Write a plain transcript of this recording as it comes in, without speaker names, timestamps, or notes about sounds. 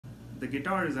the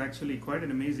guitar is actually quite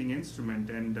an amazing instrument,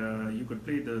 and you could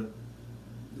play the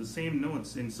same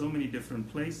notes in so many different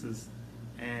places,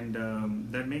 and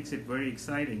that makes it very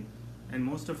exciting. And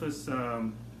most of us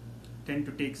tend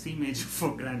to take C major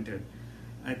for granted.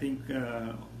 I think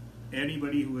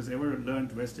anybody who has ever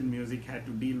learned Western music had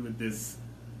to deal with this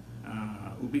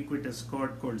ubiquitous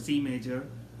chord called C major,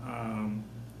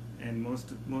 and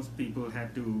most people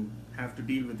have to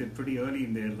deal with it pretty early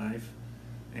in their life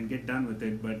and get done with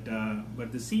it. But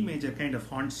the C major kind of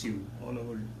haunts you all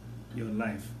over your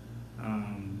life,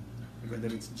 whether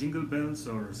it's Jingle Bells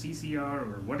or CCR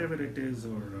or whatever it is,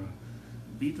 or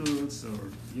Beatles,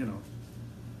 or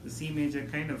the C major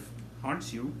kind of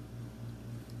haunts you.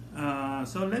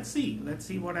 So let's see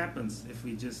what happens if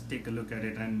we just take a look at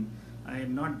it. And I have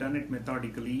not done it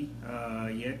methodically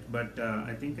yet, but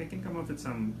I think I can come up with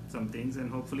some things, and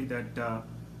hopefully that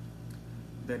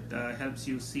helps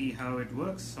you see how it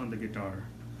works on the guitar.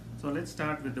 So let's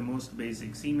start with the most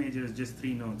basic. C major is just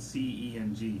 3 notes, C, E,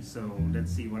 and G. So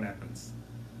let's see what happens.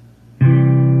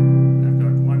 I've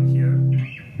got 1 here,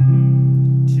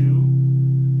 2,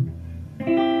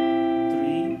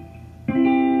 3, 4,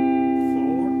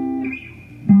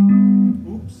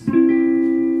 oops, 5,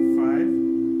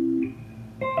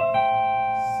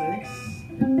 6,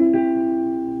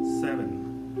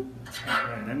 7.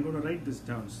 Alright, I'm going to write this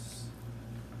down.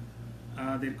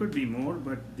 There could be more,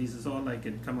 but this is all I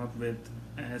could come up with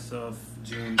as of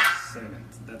June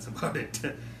 7th. That's about it.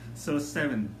 So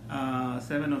 7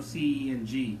 of C, E, and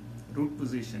G, root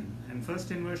position. And first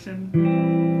inversion,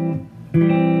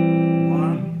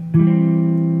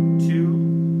 1,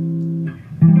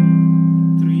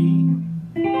 2, 3,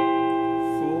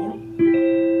 4,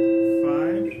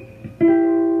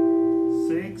 5,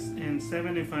 6, and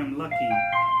 7 if I'm lucky.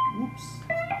 Oops.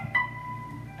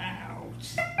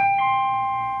 Ouch.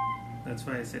 That's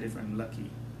why I said if I'm lucky.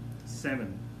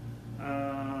 7.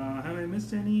 Have I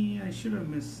missed any? I should have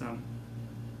missed some.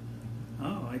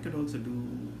 Oh, I could also do...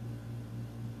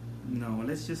 No,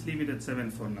 let's just leave it at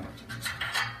 7 for now.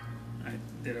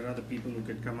 There are other people who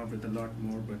could come up with a lot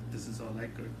more, but this is all I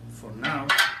could for now.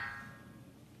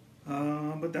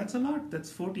 But that's a lot. That's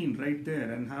 14 right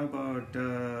there. And how about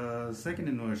second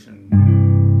inversion?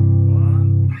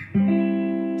 1, 2,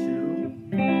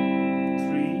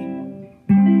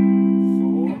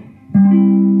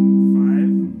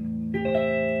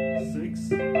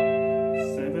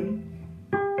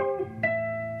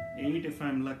 8 if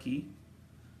I'm lucky.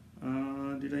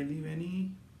 Did I leave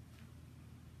any?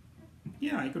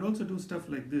 Yeah, I could also do stuff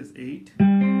like this. 8,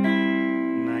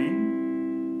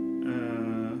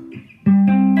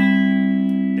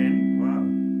 9, 10. Wow.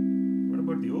 What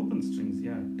about the open strings?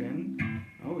 Yeah, 10.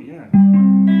 Oh yeah.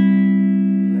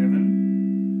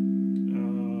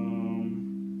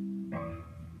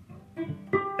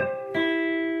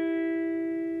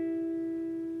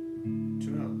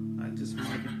 12. I'll just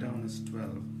mark it down as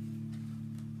 12.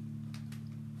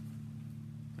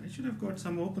 I should have got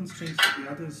some open strings for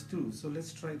the others too, so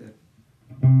let's try that.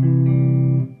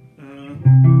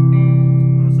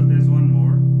 So there's one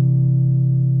more.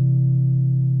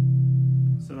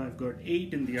 So I've got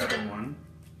 8 in the other one.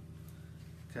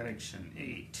 Correction,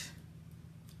 8.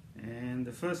 And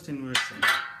the first inversion,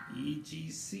 E, G,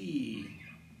 C.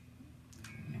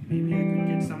 Maybe I could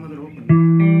get some other open.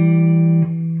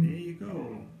 There you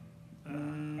go.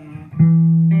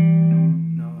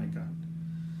 No, I can't.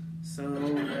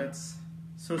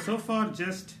 So far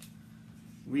just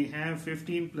we have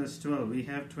 15 plus 12. We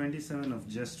have 27 of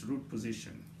just root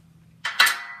position.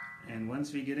 And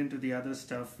once we get into the other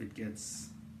stuff, it gets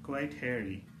quite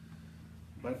hairy.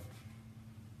 But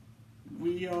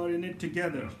we are in it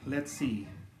together. Let's see.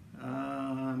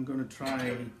 I'm gonna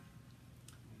try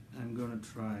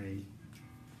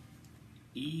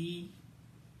E,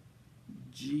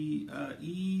 G,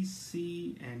 E,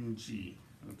 C, and G.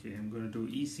 Okay, I'm gonna do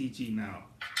E, C, G now.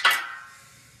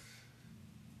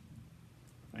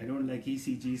 I don't like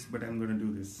ECGs, but I'm gonna do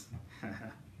this.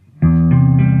 1,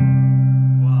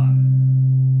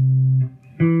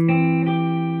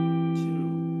 2,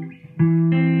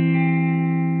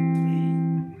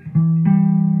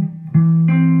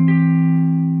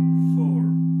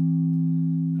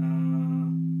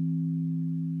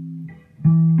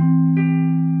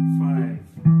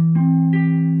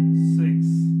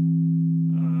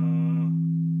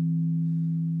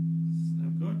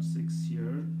 6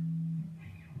 here.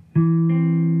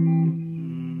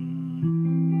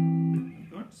 I've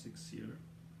got 6 here.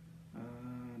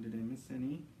 Did I miss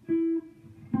any?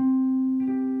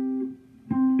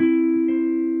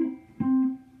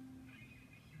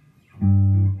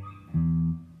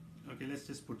 Okay, let's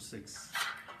just put 6.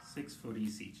 6 for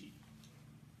ECG.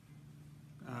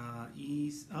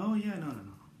 Oh yeah, no.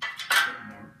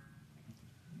 More.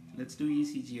 Let's do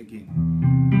ECG again.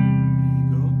 There you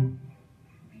go.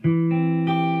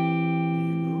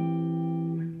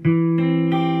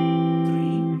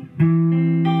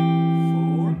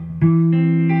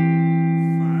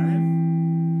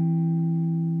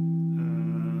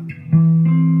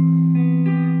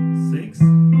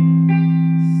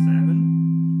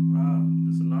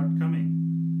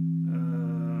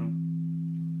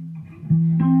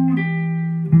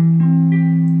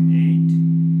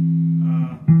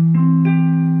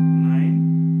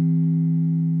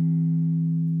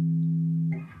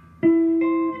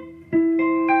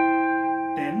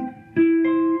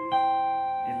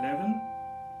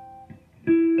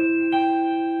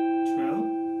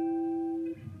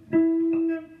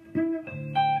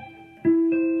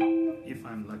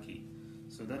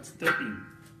 So that's 13.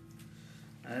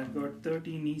 I've got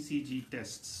 13 ECG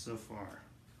tests so far.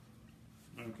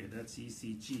 Okay, that's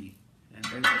ECG. And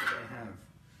then what I have?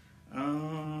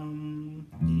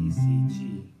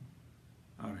 ECG.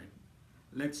 Alright.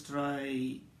 Let's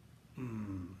try...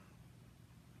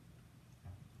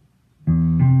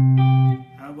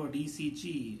 How about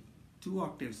ECG? 2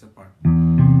 octaves apart.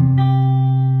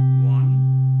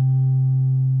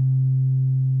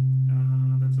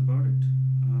 That's about it.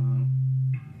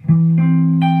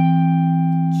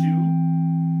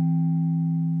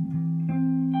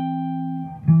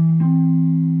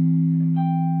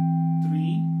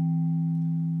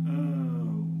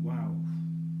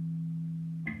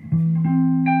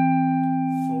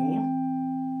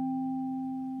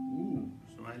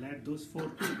 4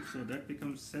 too, so that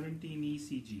becomes 17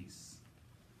 ECGs.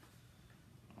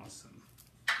 Awesome.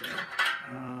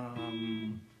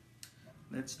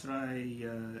 Let's try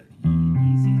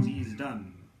ECG is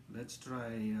done. Let's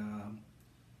try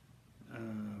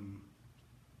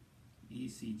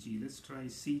ECG. Let's try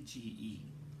CGE.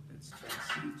 Let's try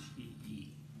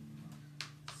CGE.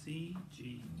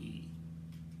 CGE.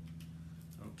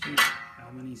 Okay, how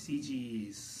many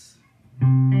CGs?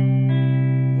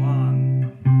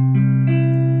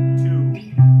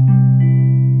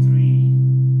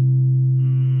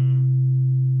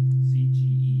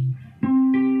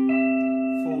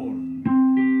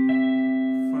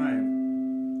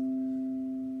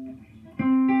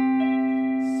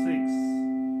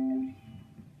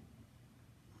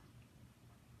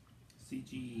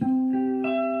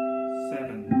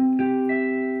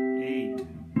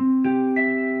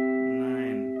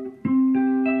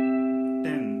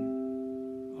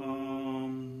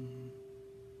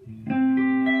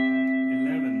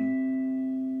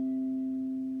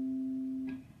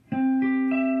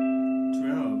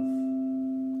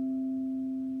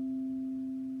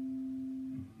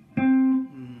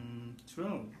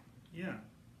 12, yeah.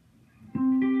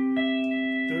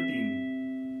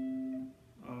 13.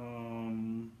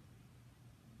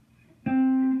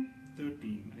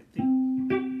 13, I think.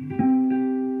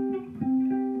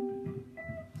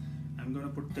 I'm gonna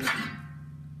put 13.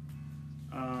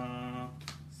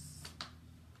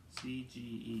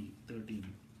 CGE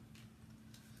 13.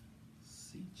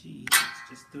 CGE, it's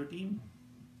just 13.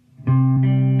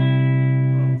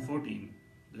 Oh, 14.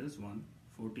 There's one.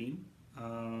 14.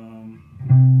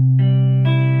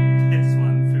 There's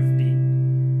one. 15.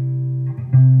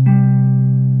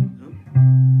 Oh.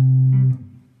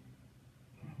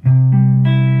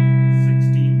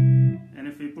 16. And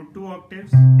if we put 2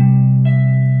 octaves, 17.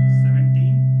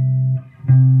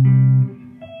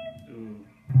 Oh.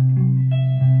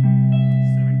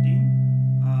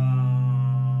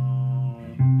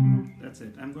 17. That's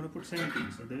it. I'm going to put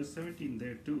 17. So there's 17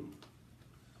 there too.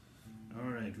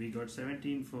 Alright, we got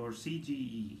 17 for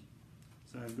CGE.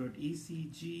 So I've got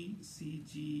ECG,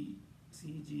 CG,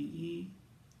 CGE,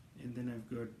 and then I've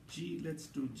got G. Let's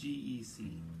do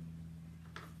GEC.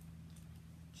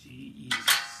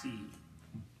 GEC.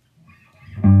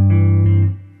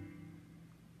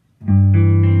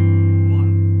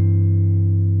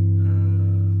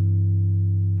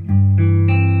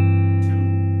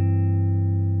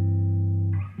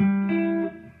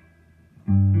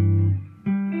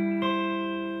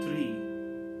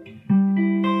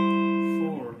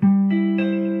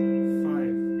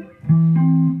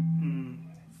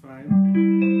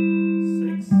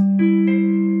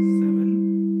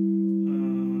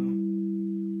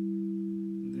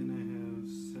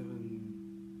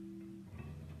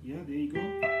 Yeah, there you go.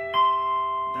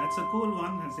 That's a cool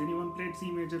one. Has anyone played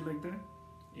C major like that?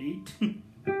 8, 9,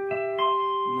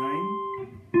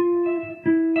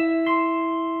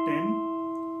 10.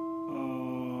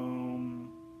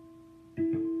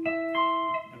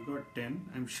 I've got 10.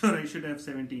 I'm sure I should have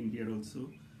 17 here also.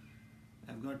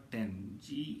 I've got 10.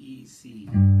 G, E, C.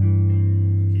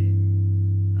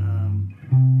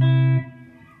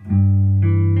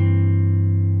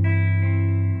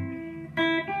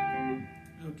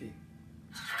 Okay.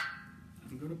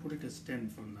 I'm going to put it as 10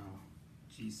 for now.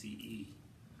 G, C, E.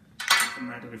 Doesn't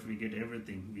matter if we get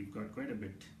everything. We've got quite a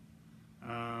bit.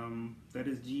 That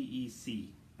is G, E,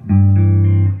 C.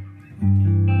 Okay.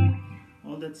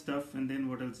 All that stuff, and then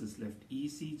what else is left? E,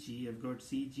 C, G. I've got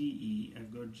C, G, E.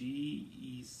 I've got G,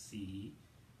 E, C.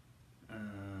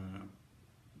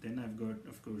 Then I've got,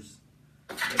 of course,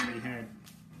 then we had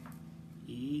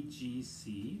E, G,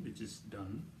 C, which is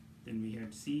done. Then we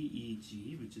had C, E,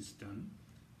 G, which is done.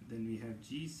 Then we have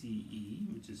G, C, E,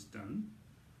 which is done.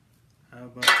 How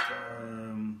about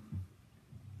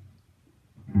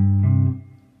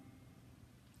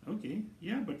okay,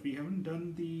 yeah, but we haven't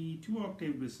done the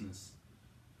 2-octave business.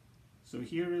 So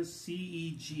here is C,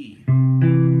 E, G.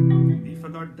 We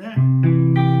forgot that.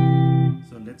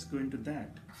 So let's go into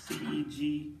that. C, E,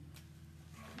 G,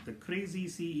 the crazy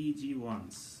C, E, G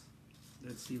ones.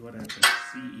 Let's see what happens.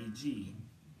 C, E, G.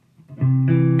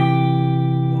 1,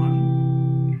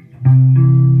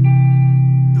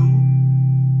 2,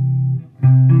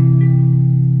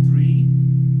 3,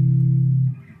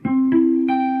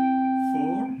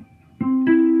 4,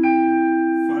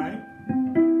 5,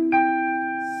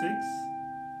 6.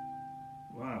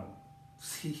 Wow,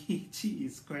 C, E, G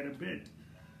is quite a bit.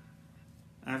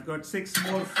 I've got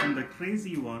 6 more from the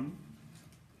crazy one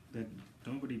that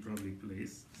nobody probably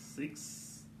plays. 6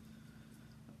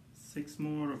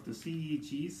 more of the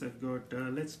CEGs. I've got,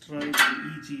 let's try the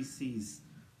EGCs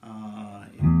that I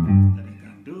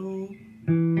can do.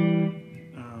 1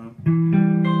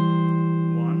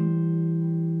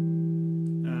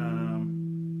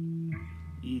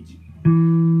 EG.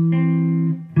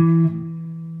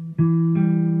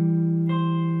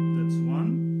 That's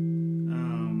 1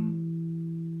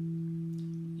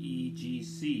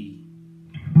 EGC.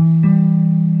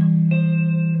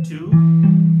 2, 3,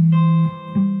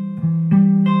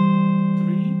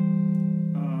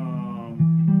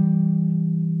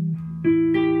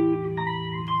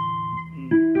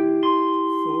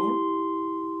 4.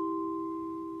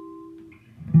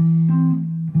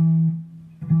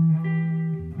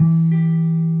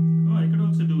 Oh, I could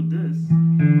also do this.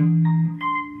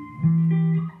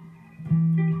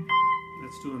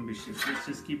 That's too ambitious. Let's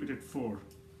just keep it at 4.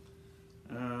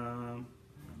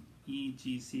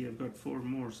 EGC, I've got 4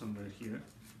 more somewhere here,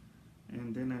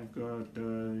 and then I've got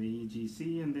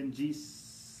EGC, and then G.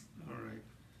 Alright,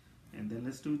 and then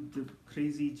let's do the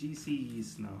crazy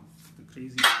GCEs now. The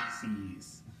crazy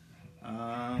GCEs.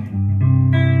 1,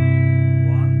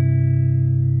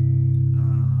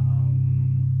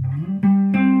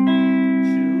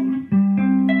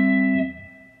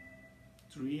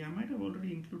 2, 3. I might have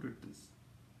already included this.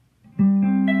 3,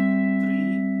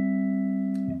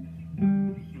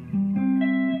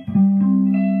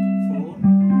 4,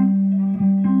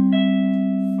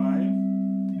 5,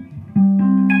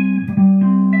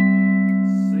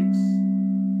 6.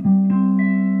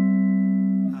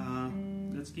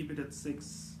 Let's keep it at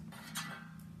 6.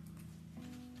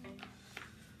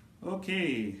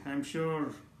 Okay, I'm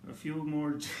sure a few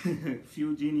more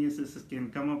few geniuses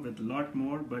can come up with a lot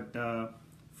more, but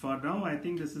for now I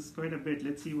think this is quite a bit.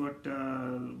 Let's see what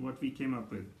we came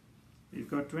up with. We've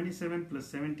got 27 plus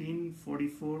 17,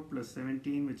 44 plus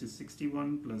 17, which is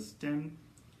 61 plus 10,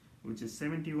 which is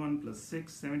 71 plus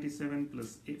 6, 77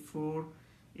 plus 4,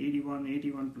 81,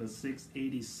 81 plus 6,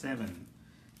 87.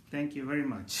 Thank you very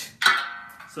much.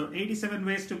 So 87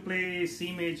 ways to play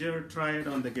C major triad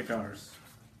on the guitars.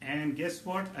 And guess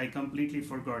what? I completely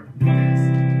forgot the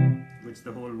test, which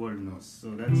the whole world knows.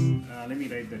 So that's, let me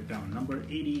write that down. Number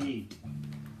 88.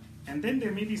 And then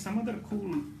there may be some other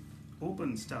cool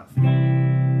open stuff.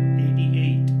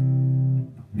 88.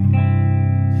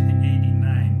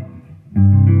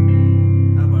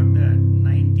 89. How about that?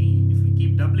 90. If we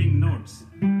keep doubling notes.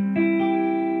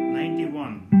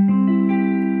 91.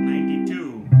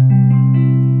 92.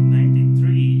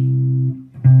 93.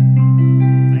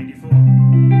 94.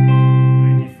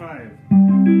 95.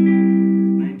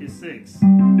 96.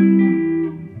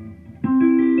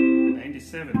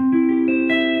 97.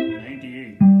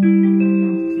 98.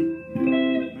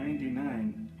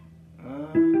 99.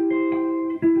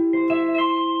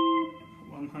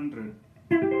 100.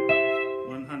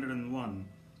 101.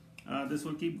 This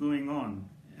will keep going on.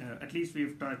 At least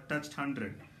we've touched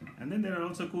 100. And then there are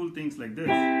also cool things like this.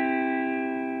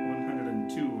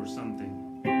 102 or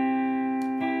something.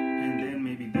 And then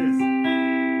maybe this.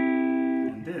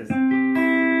 And this. 104.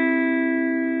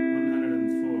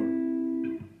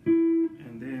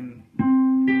 And then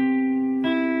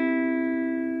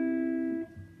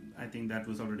that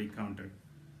was already counted.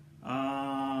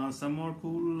 Some more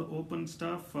cool open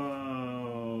stuff. There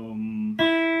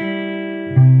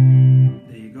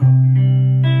you go.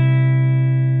 There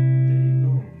you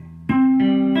go. There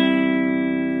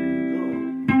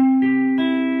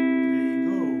you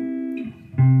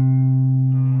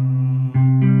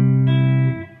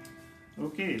go.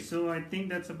 Okay, so I think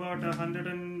that's about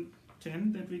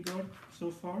 110 that we got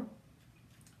so far.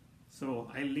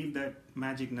 So I'll leave that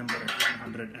magic number at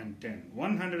 110.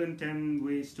 110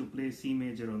 ways to play C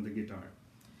major on the guitar.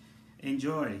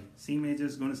 Enjoy. C major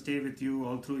is going to stay with you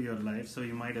all through your life, so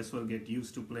you might as well get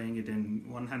used to playing it in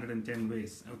 110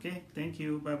 ways. Okay, thank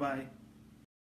you. Bye-bye.